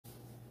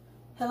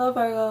Hello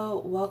Virgo,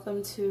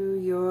 welcome to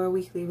your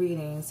weekly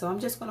reading. So I'm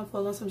just going to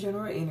pull on some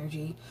general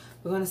energy.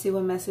 We're going to see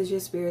what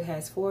messages Spirit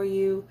has for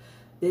you.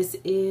 This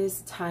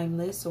is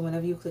timeless, so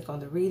whenever you click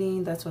on the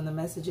reading, that's when the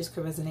messages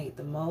could resonate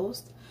the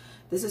most.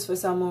 This is for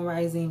Sun, Moon,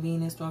 Rising,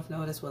 Venus, North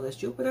Node, as well as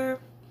Jupiter.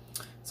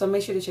 So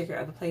make sure to check your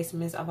other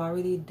placements. I've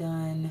already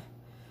done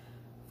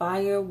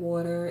fire,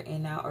 water,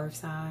 and now earth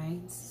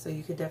signs. So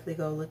you could definitely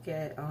go look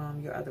at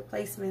your other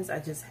placements. I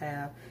just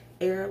have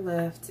air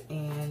left,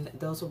 and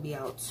those will be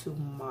out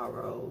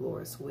tomorrow,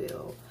 Lord's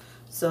will.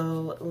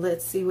 So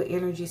let's see what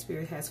energy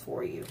Spirit has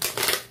for you.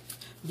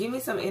 Give me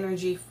some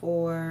energy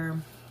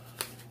for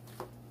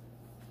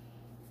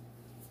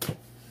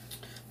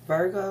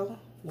Virgo.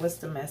 What's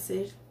the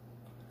message?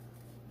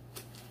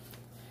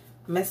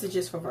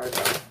 Messages for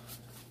Virgo.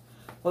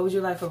 What would you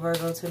like for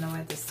Virgo to know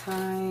at this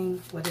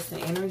time? What is the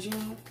energy?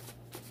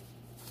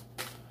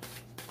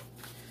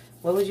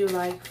 What would you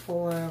like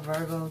for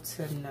Virgo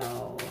to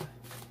know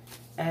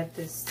at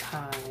this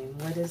time?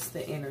 What is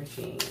the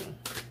energy?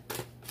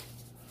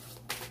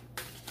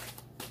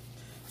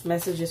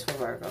 Messages for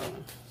Virgo.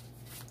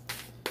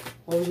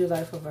 What would you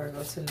like for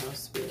Virgo to know,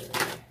 Spirit?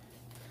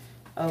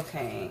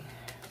 Okay.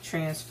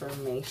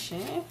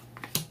 Transformation.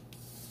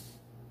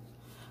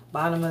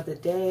 Bottom of the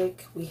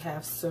deck, we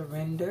have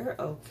surrender.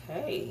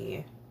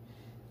 Okay.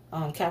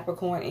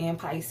 Capricorn and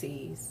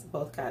Pisces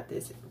both got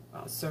this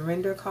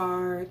surrender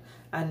card.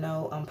 I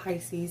know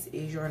Pisces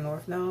is your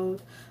North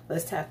Node.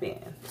 Let's tap in.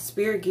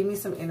 Spirit, give me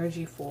some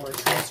energy for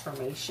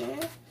transformation.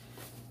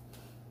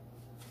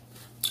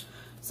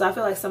 So I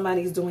feel like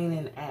somebody's doing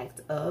an act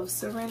of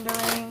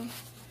surrendering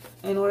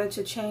in order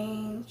to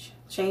change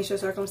their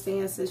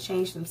circumstances,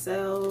 change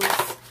themselves.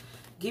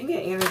 Give me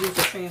an energy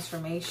for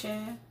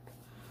transformation.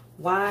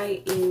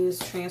 Why is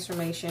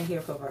transformation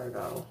here for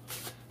Virgo?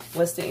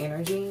 What's the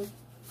energy?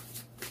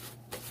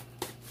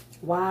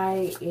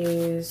 Why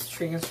is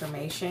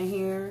transformation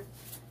here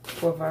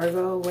for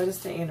Virgo? What is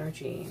the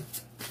energy?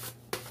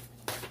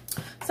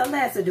 Something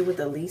has to do with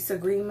the lease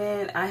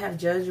agreement. I have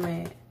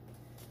judgment.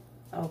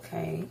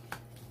 Okay.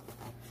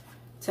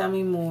 Tell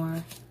me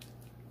more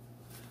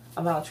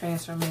about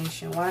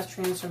transformation. Why is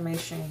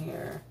transformation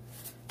here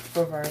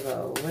for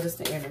Virgo? What is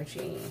the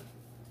energy?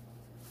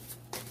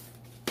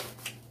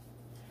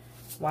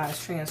 Why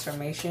is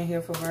transformation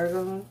here for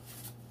Virgo?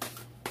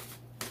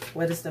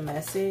 What is the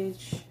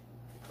message?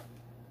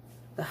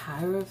 The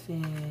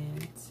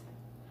Hierophant.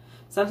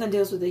 Something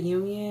deals with the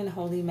union,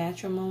 holy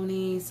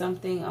matrimony.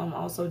 Something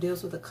also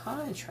deals with a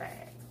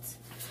contract.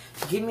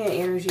 Give me an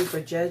energy for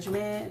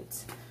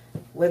judgment.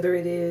 Whether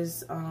it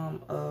is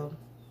a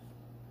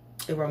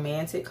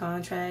romantic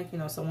contract, you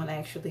know, someone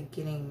actually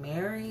getting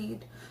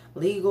married,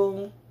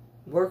 legal,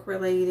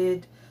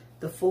 work-related.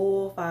 The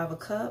Fool, Five of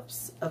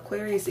Cups,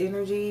 Aquarius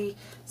energy.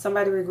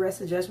 Somebody regrets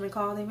the judgment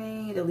call they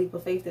made, a leap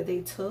of faith that they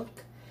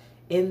took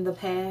in the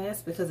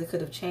past because it could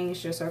have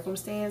changed their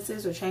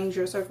circumstances or changed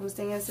your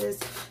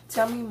circumstances.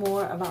 Tell me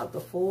more about the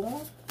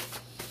Fool.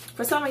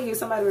 For some of you,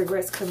 somebody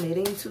regrets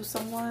committing to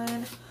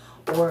someone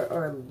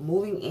or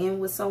moving in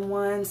with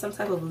someone, some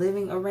type of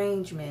living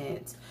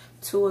arrangement.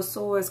 Two of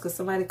Swords, because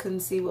somebody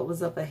couldn't see what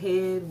was up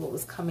ahead, what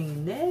was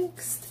coming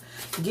next.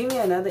 Give me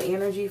another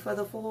energy for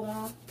the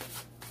Fool.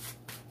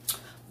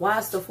 Why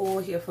is the Fool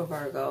here for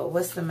Virgo?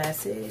 What's the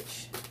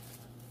message?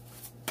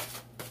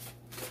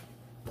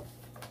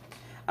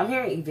 I'm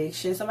hearing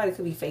eviction. Somebody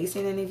could be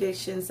facing an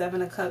eviction.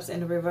 Seven of Cups in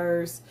the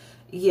reverse.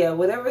 Yeah,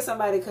 whatever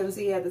somebody couldn't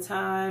see at the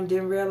time,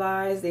 didn't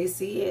realize, they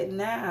see it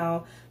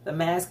now. The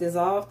mask is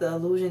off, the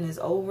illusion is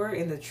over,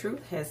 and the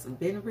truth has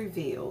been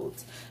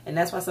revealed. And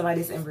that's why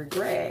somebody's in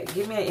regret.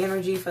 Give me an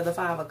energy for the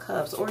Five of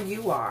Cups, or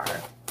you are.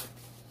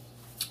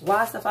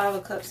 Why is the Five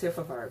of Cups here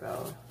for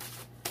Virgo?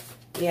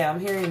 Yeah, I'm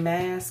hearing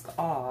mask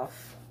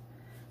off.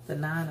 The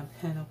Nine of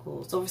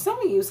Pentacles. So for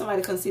some of you,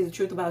 somebody couldn't see the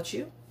truth about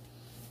you.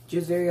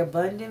 Just very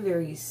abundant,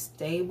 very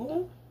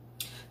stable.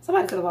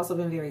 Somebody could have also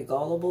been very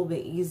gullible, been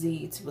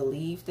easy to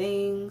believe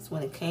things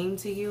when it came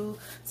to you.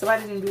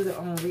 Somebody didn't do their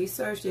own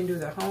research, didn't do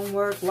their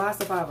homework. Lots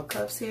of Five of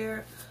Cups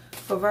here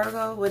for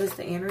Virgo. What is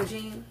the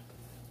energy?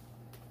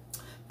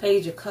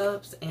 Page of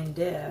Cups and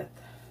Death.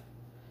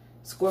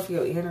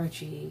 Scorpio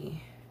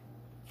energy.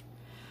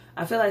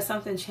 I feel like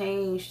something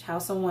changed how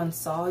someone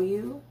saw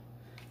you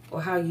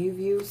or how you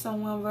view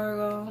someone,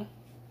 Virgo.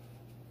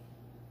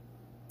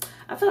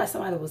 I feel like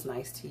somebody was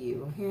nice to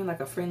you. I'm hearing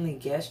like a friendly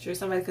gesture.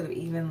 Somebody could have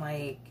even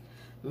like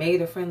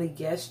made a friendly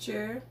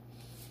gesture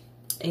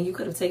and you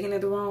could have taken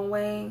it the wrong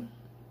way.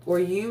 Or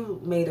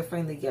you made a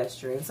friendly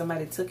gesture and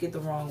somebody took it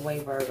the wrong way,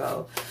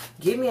 Virgo.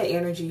 Give me an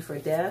energy for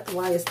Death.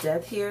 Why is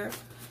Death here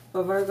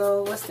for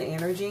Virgo? What's the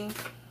energy?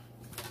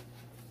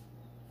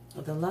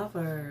 The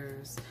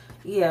Lovers.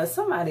 Yeah,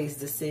 somebody's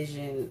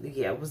decision,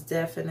 yeah, was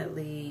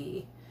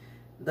definitely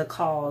the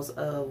cause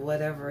of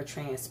whatever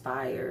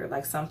transpired.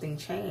 Like something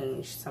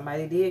changed.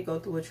 Somebody did go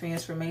through a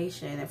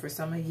transformation, and for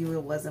some of you,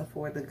 it wasn't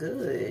for the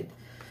good.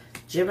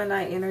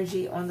 Gemini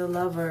energy on the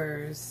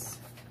Lovers.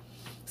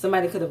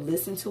 Somebody could have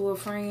listened to a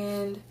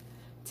friend,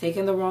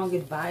 taken the wrong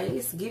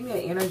advice. Give me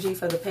an energy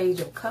for the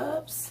Page of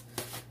Cups.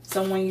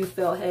 Someone you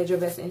felt had your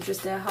best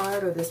interest at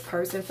heart, or this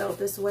person felt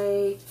this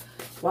way.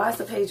 Why is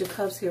the Page of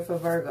Cups here for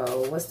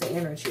Virgo? What's the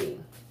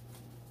energy?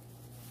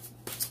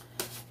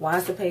 Why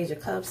is the Page of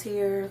Cups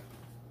here?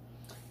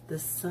 The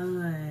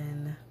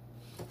Sun.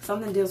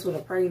 Something deals with a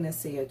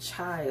pregnancy, a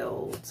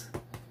child,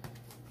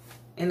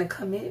 and a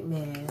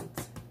commitment.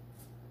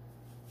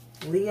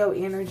 Leo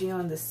energy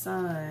on the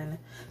Sun.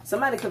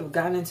 Somebody could have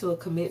gotten into a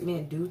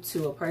commitment due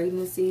to a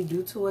pregnancy,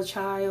 due to a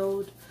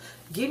child.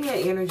 Give me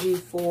an energy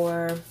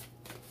for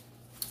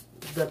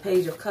the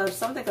Page of Cups.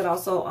 Something could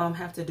also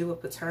have to do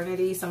with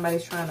paternity.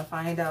 Somebody's trying to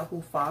find out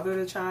who fathered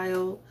a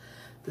child.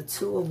 The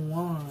Two of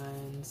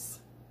Wands.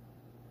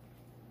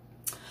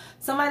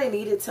 Somebody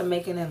needed to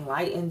make an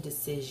enlightened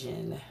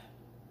decision.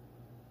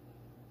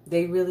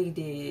 They really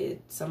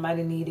did.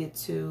 Somebody needed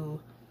to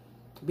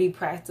be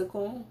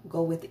practical,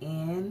 go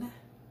within,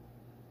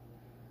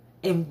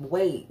 and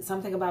wait.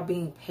 Something about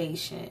being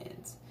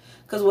patient.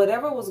 Because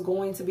whatever was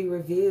going to be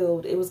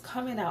revealed, it was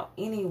coming out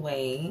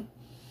anyway.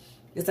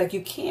 It's like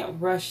you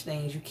can't rush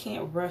things. You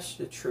can't rush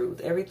the truth.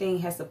 Everything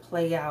has to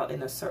play out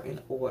in a certain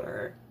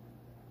order,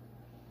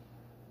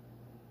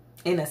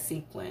 in a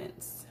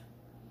sequence.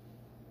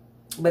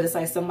 But it's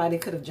like somebody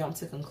could have jumped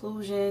to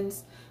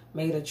conclusions,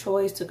 made a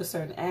choice, took a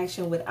certain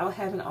action without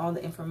having all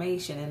the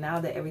information. And now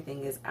that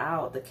everything is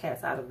out, the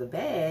cat's out of the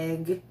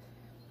bag,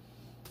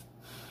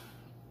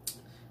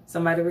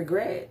 somebody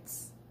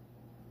regrets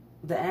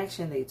the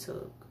action they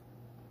took.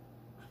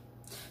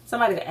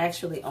 Somebody could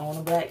actually own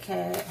a black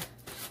cat.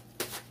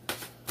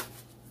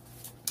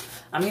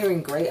 I'm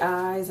hearing gray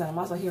eyes, and I'm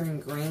also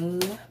hearing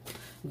green.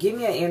 Give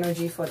me an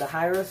energy for the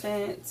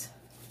Hierophant.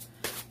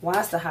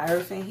 Why is the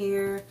Hierophant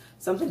here?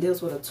 Something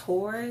deals with a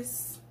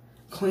Taurus.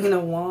 Queen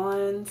of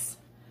Wands.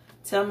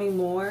 Tell me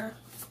more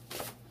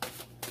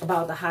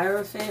about the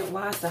Hierophant.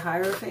 Why is the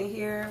Hierophant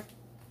here?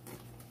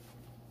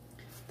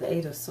 The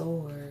Eight of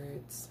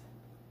Swords.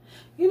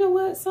 You know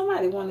what?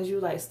 Somebody wanted you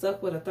like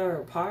stuck with a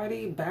third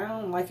party,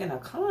 bound like in a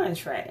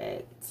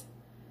contract.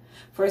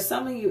 For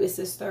some of you, it's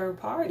this third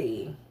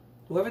party.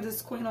 Whoever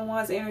this Queen of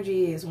Wands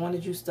energy is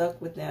wanted you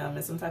stuck with them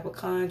in some type of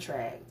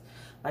contract.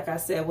 Like I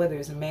said, whether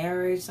it's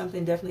marriage,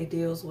 something definitely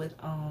deals with,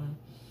 I'm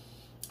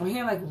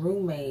hearing like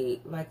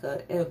roommate, like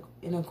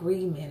an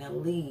agreement, a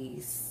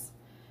lease.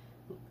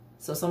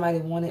 So somebody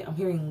wanted, I'm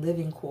hearing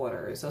living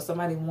quarters. So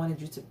somebody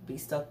wanted you to be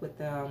stuck with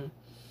them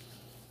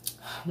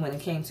when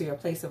it came to your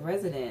place of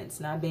residence,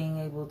 not being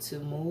able to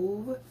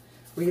move,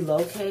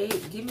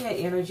 relocate. Give me an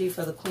energy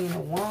for the Queen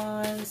of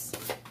Wands.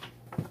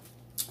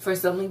 For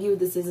some of you,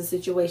 this is a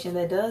situation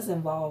that does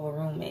involve a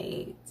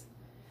roommate.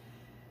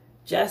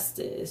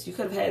 Justice. You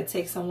could have had to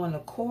take someone to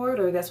court,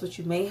 or that's what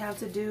you may have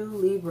to do.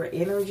 Libra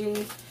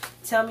energy.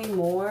 Tell me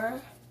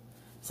more.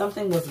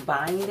 Something was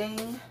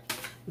binding.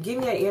 Give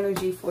me an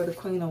energy for the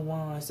Queen of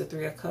Wands, the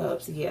Three of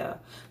Cups. Yeah.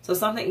 So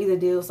something either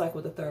deals like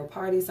with a third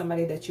party,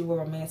 somebody that you were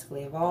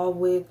romantically involved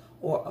with,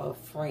 or a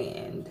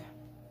friend.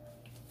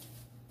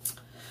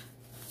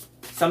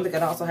 Something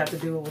could also have to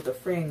do with a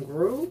friend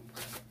group.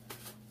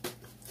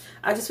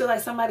 I just feel like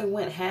somebody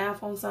went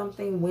half on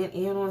something, went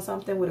in on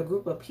something with a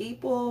group of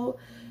people,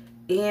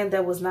 and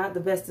that was not the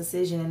best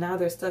decision. And now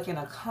they're stuck in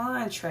a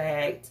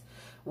contract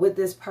with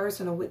this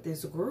person or with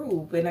this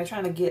group, and they're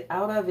trying to get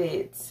out of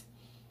it.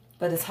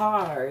 But it's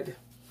hard.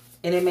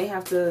 And it may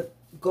have to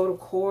go to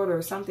court,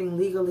 or something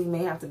legally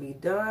may have to be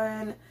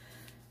done.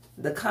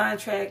 The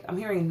contract, I'm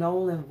hearing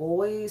null and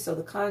void. So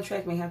the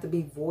contract may have to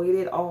be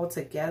voided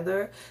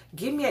altogether.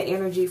 Give me an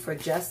energy for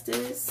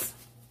justice.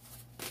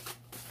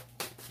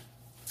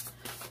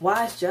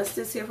 Why is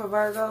justice here for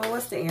Virgo?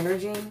 What's the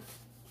energy?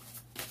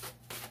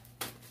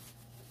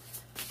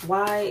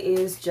 Why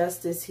is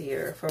justice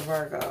here for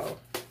Virgo?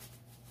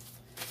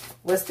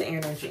 What's the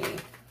energy?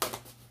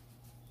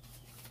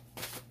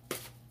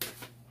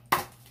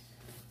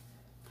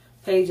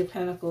 Page of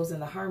Pentacles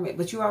and the Hermit.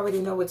 But you already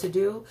know what to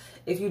do.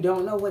 If you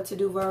don't know what to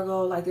do,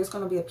 Virgo, like there's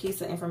going to be a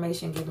piece of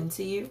information given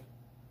to you.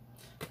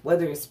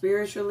 Whether it's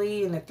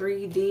spiritually in the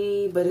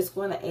 3D, but it's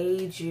going to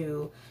aid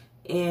you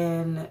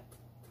in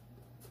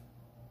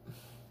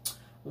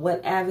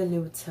what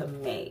avenue to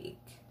make.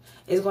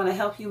 It's going to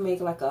help you make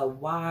like a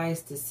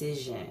wise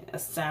decision, a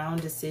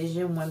sound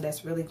decision, one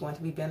that's really going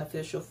to be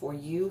beneficial for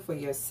you, for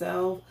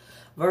yourself.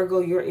 Virgo,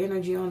 your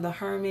energy on the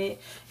Hermit.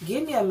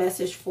 Give me a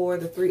message for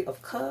the Three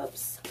of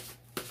Cups.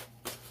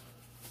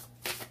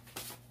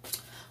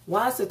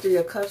 Why is the Three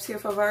of Cups here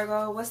for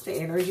Virgo? What's the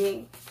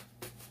energy?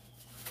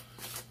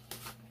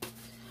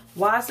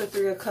 Why is the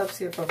Three of Cups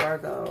here for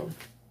Virgo?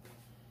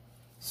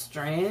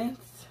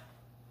 Strength.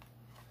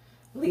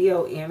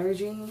 Leo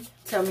energy.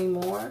 Tell me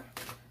more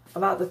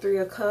about the Three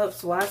of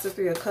Cups. Why is the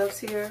Three of Cups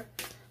here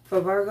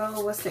for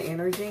Virgo? What's the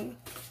energy?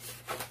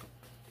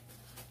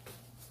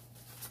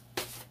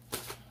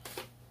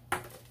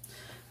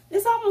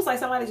 It's almost like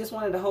somebody just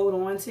wanted to hold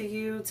on to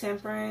you.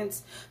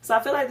 Temperance. So I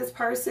feel like this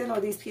person or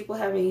these people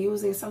have been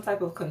using some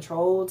type of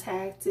control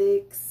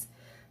tactics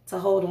to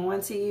hold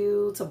on to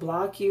you, to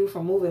block you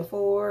from moving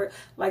forward.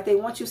 Like they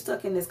want you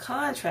stuck in this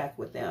contract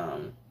with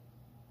them.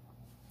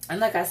 And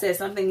like I said,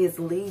 something is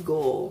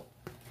legal.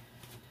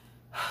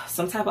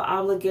 some type of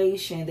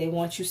obligation. They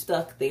want you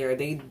stuck there.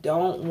 They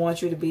don't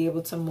want you to be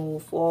able to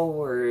move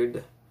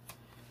forward.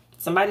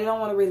 Somebody don't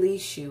want to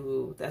release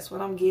you. That's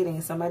what I'm getting.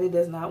 Somebody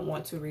does not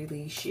want to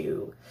release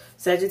you.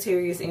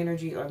 Sagittarius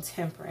energy or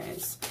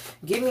Temperance.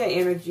 Give me an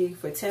energy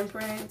for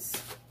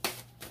Temperance.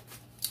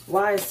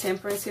 Why is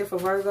Temperance here for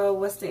Virgo?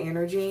 What's the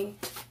energy?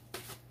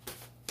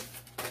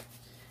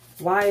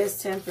 Why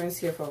is Temperance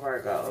here for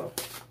Virgo?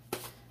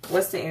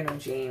 What's the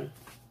energy?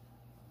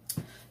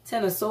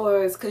 Ten of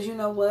Swords. Because you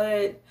know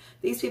what?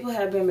 These people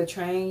have been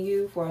betraying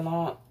you for a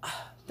long...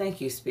 Thank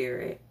you,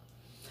 Spirit.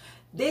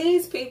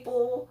 These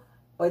people...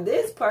 or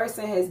this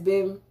person has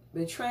been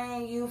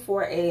betraying you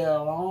for a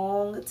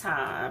long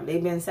time.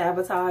 They've been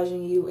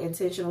sabotaging you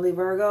intentionally,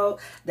 Virgo.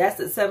 That's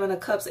the Seven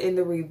of Cups in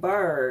the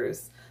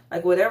reverse.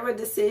 Like whatever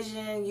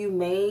decision you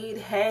made,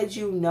 had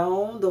you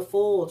known the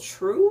full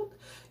truth,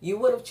 you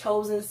would have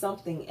chosen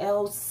something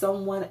else,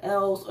 someone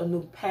else, a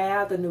new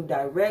path, a new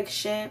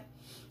direction.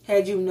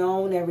 Had you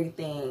known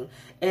everything.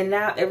 And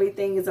now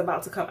everything is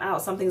about to come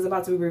out. Something's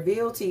about to be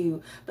revealed to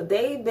you. But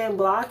they've been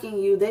blocking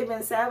you. They've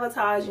been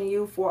sabotaging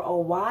you for a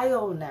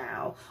while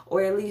now.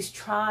 Or at least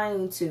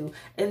trying to.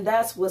 And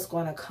that's what's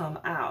going to come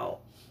out.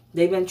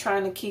 They've been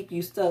trying to keep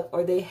you stuck.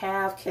 Or they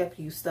have kept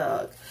you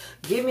stuck.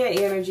 Give me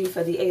an energy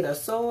for the Eight of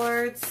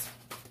Swords.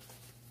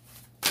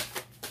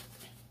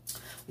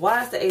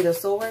 Why is the Eight of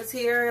Swords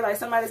here? Like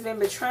somebody's been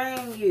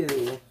betraying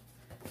you.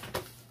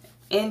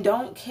 And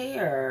don't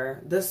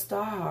care. The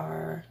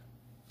Star.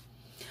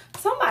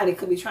 Somebody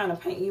could be trying to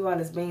paint you out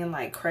as being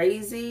like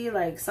crazy.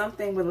 Like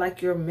something with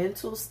like your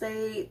mental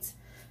state.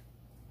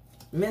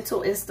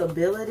 Mental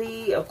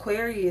instability.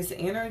 Aquarius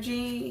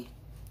energy.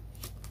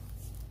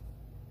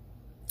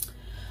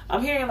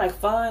 I'm hearing like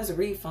funds,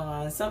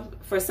 refunds.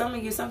 For some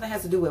of you, something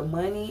has to do with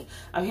money.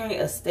 I'm hearing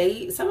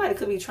estate. Somebody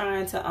could be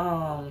trying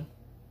to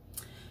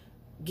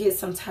get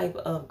some type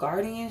of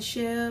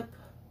guardianship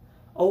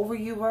over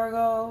you,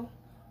 Virgo.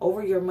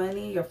 Over your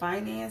money, your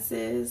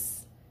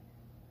finances.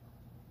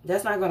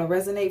 That's not going to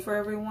resonate for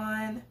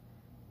everyone.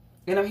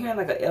 And I'm hearing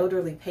like an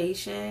elderly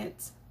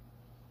patient.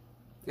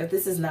 If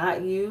this is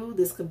not you,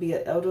 this could be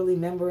an elderly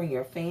member in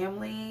your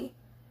family.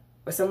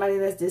 Or somebody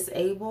that's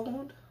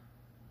disabled.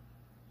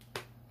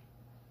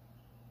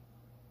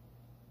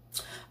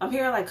 I'm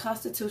hearing like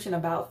constitution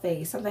about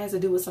face. Something has to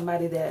do with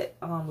somebody that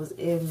was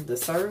in the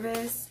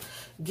service.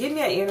 Give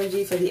me an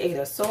energy for the Eight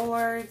of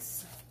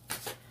Swords.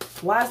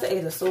 Why is the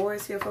Eight of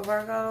Swords here for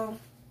Virgo?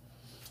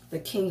 The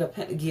King of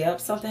Pentacles.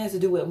 Yep, something has to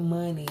do with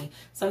money.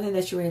 Something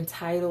that you're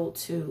entitled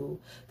to.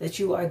 That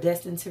you are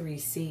destined to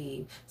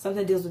receive.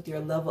 Something deals with your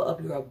level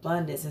up, your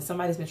abundance. And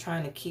somebody's been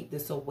trying to keep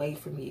this away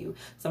from you.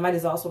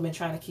 Somebody's also been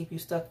trying to keep you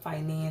stuck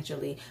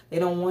financially. They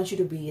don't want you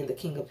to be in the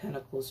King of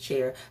Pentacles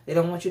chair. They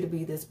don't want you to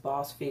be this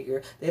boss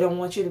figure. They don't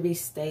want you to be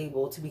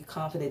stable, to be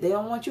confident. They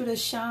don't want you to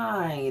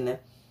shine.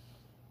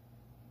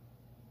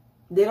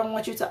 They don't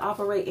want you to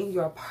operate in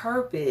your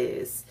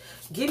purpose.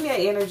 Give me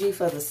an energy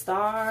for the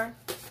Star.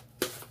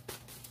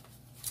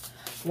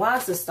 Why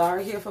is the Star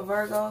here for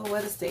Virgo?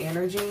 What is the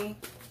energy?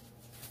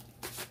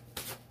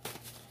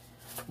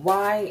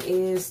 Why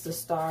is the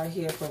Star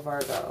here for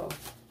Virgo?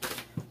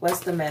 What's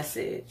the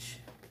message?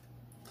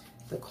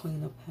 The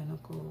Queen of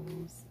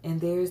Pentacles.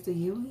 And there's the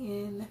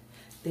union.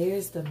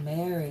 There's the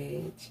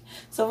marriage.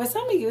 So for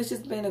some of you, it's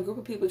just been a group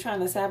of people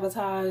trying to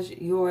sabotage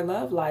your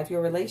love life,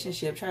 your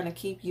relationship, trying to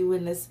keep you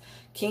in this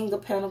King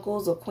of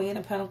Pentacles or Queen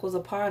of Pentacles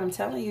apart. I'm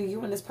telling you,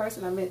 you and this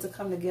person are meant to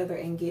come together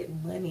and get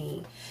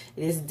money.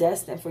 It is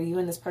destined for you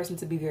and this person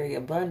to be very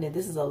abundant.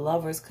 This is a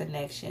lover's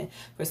connection.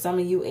 For some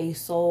of you, a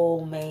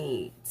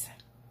soulmate.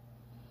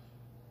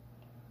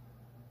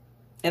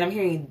 And I'm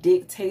hearing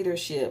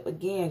dictatorship.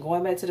 Again,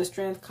 going back to the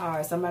Strength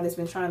card. Somebody's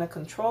been trying to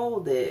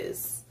control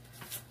this.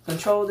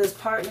 Control this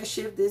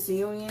partnership, this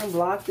union,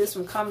 block this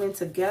from coming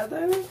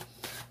together.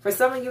 For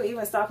some of you,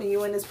 even stopping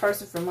you and this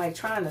person from like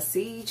trying to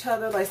see each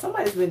other. Like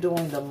somebody's been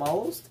doing the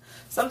most.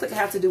 Something could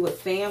have to do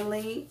with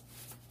family.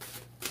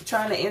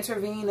 Trying to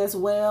intervene as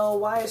well.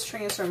 Why is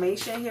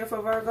transformation here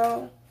for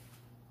Virgo?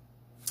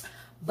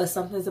 But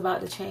something's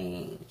about to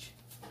change.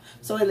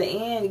 So in the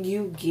end,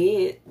 you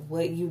get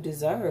what you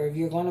deserve.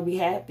 You're going to be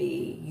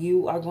happy.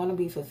 You are going to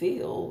be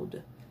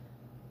fulfilled.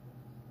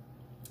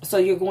 So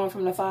you're going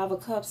from the Five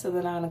of Cups to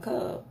the Nine of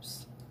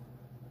Cups.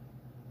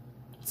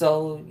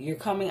 So you're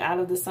coming out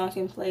of the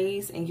sunken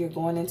place and you're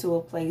going into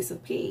a place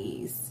of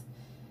peace,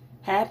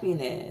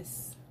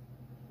 happiness.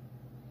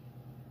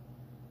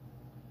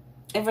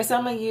 And for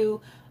some of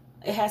you,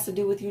 it has to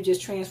do with you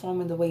just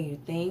transforming the way you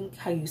think,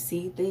 how you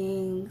see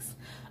things.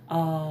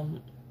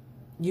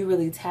 You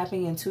really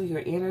tapping into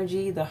your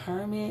energy, the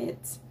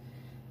Hermit,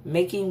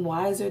 making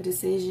wiser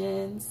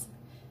decisions.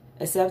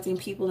 Accepting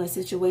people and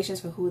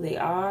situations for who they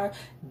are.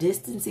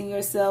 Distancing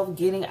yourself.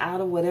 Getting out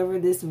of whatever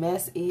this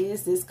mess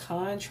is. This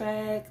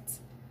contract.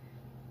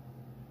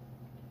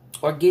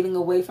 Or getting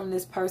away from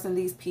this person.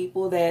 These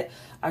people that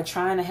are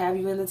trying to have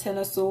you in the Ten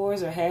of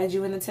Swords. Or had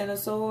you in the Ten of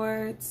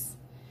Swords.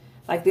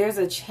 Like there's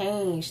a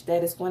change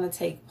that is going to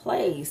take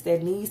place,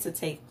 that needs to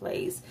take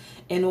place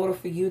in order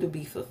for you to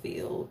be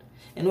fulfilled,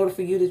 in order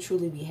for you to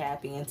truly be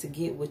happy and to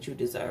get what you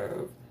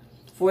deserve,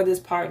 for this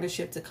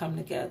partnership to come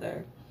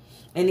together.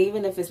 And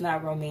even if it's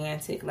not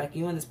romantic, like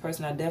you and this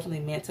person are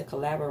definitely meant to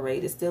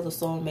collaborate. It's still a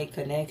soulmate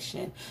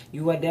connection.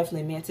 You are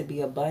definitely meant to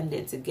be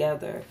abundant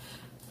together.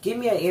 Give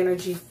me an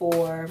energy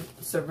for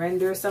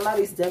surrender.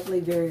 Somebody's definitely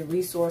very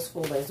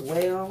resourceful as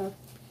well.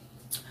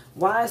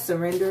 Why is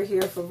surrender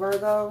here for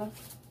Virgo?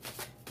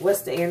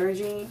 What's the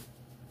energy?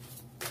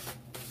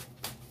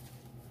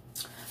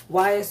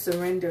 Why is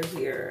surrender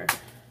here?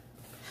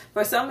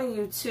 For some of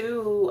you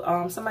too,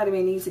 somebody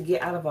may need to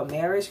get out of a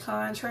marriage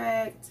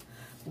contract.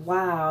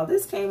 Wow,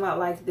 this came out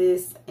like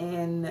this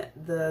in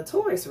the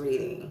Taurus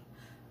reading.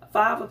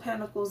 5 of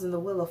Pentacles and the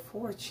Wheel of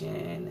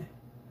Fortune.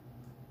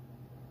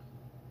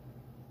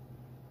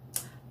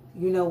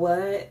 You know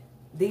what?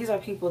 These are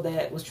people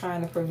that was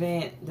trying to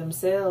prevent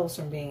themselves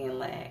from being in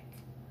lack,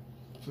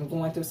 from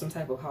going through some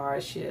type of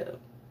hardship.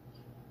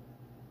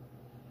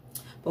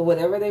 But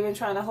whatever they've been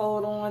trying to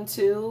hold on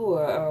to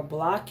or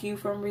block you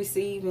from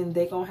receiving,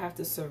 they're going to have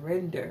to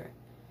surrender.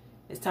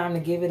 It's time to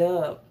give it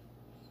up.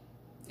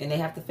 And they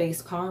have to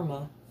face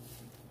karma.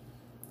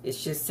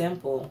 It's just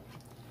simple.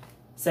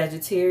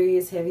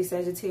 Sagittarius, heavy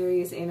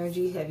Sagittarius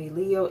energy, heavy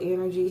Leo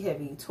energy,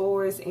 heavy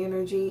Taurus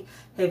energy,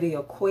 heavy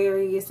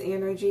Aquarius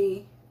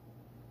energy,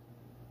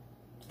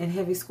 and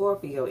heavy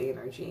Scorpio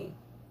energy.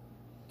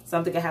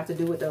 Something could have to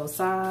do with those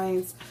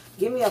signs.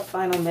 Give me a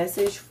final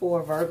message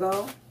for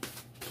Virgo.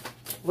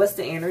 What's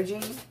the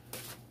energy?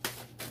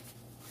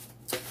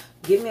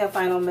 Give me a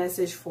final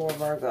message for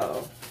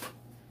Virgo.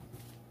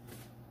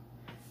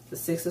 The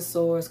 6 of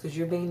Swords, because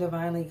you're being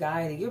divinely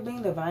guided. You're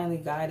being divinely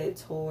guided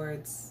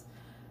towards,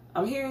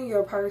 I'm hearing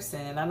your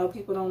person. And I know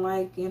people don't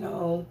like, you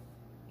know,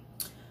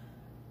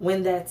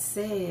 when that's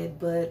said,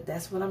 but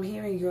that's what I'm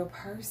hearing, your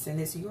person.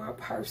 It's your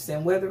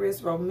person. Whether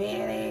it's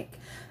romantic,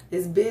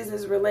 it's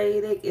business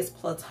related, it's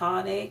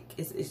platonic,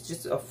 it's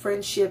just a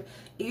friendship.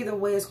 Either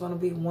way, it's going to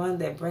be one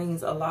that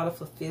brings a lot of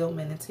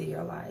fulfillment into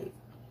your life.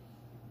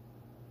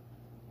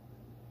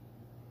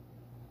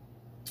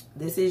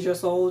 This is your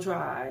soul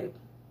tribe,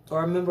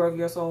 or a member of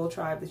your soul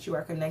tribe that you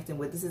are connecting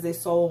with. This is a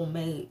soul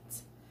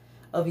mate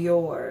of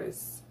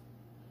yours.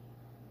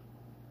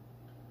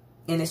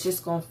 And it's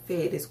just going to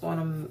fit. It's going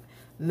to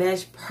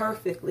mesh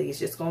perfectly. It's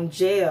just going to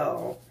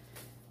gel.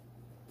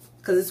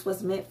 Because it's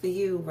what's meant for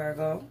you,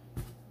 Virgo.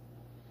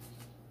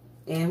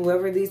 And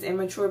whoever these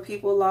immature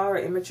people are, or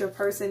immature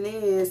person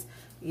is,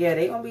 yeah,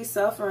 they're going to be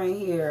suffering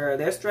here.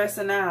 They're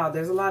stressing out.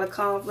 There's a lot of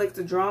conflict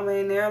or drama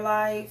in their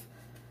life.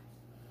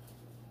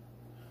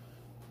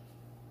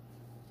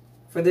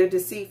 For their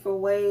deceitful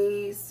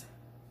ways.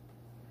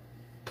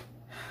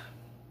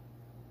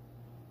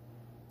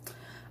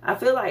 I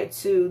feel like,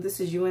 too, this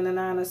is you in the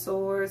 9 of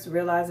Swords,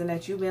 realizing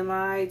that you've been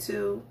lied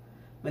to,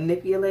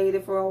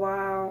 manipulated for a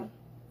while.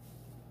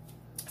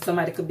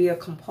 Somebody could be a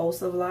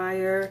compulsive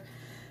liar.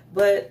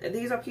 But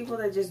these are people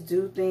that just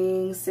do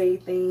things, say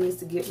things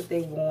to get what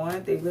they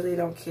want. They really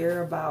don't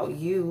care about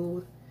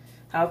you,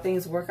 how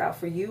things work out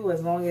for you,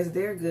 as long as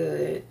they're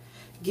good.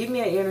 Give me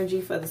an energy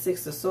for the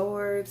 6 of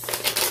Swords.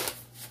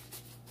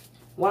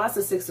 Why is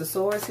the 6 of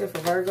Swords here for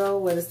Virgo?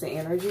 What is the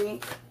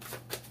energy?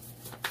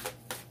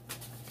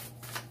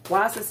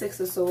 Why is the 6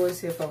 of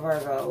Swords here for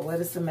Virgo? What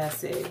is the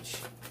message?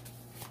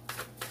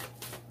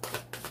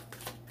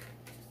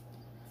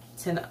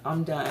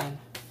 I'm done.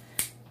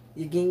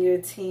 You're getting your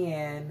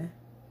 10.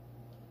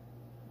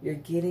 You're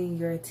getting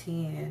your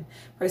 10.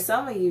 For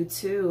some of you,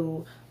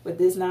 too, with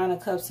this 9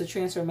 of Cups, the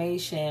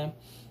transformation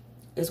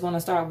is going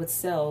to start with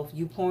self.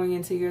 You pouring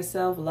into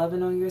yourself,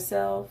 loving on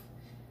yourself.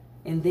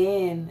 And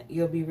then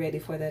you'll be ready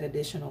for that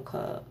additional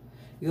cup.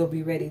 You'll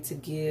be ready to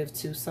give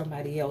to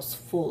somebody else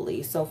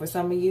fully. So for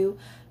some of you,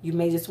 you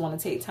may just want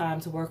to take time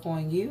to work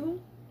on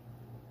you.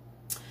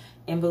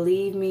 And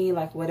believe me,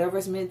 like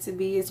whatever's meant to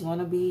be, it's going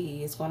to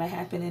be. It's going to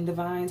happen in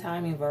divine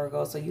timing,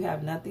 Virgo. So you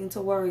have nothing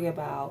to worry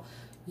about.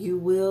 You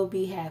will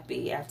be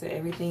happy after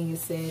everything is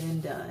said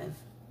and done.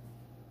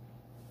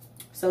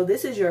 So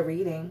this is your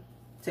reading.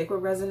 Take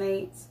what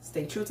resonates.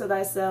 Stay true to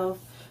thyself.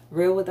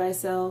 Real with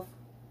thyself.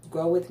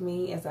 Grow with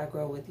me as I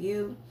grow with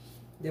you.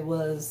 There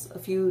was a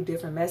few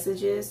different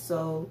messages.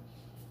 So,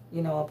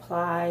 you know,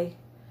 apply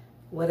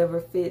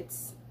whatever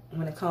fits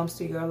when it comes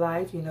to your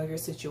life. You know your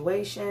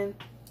situation.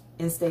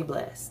 And stay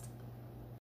blessed.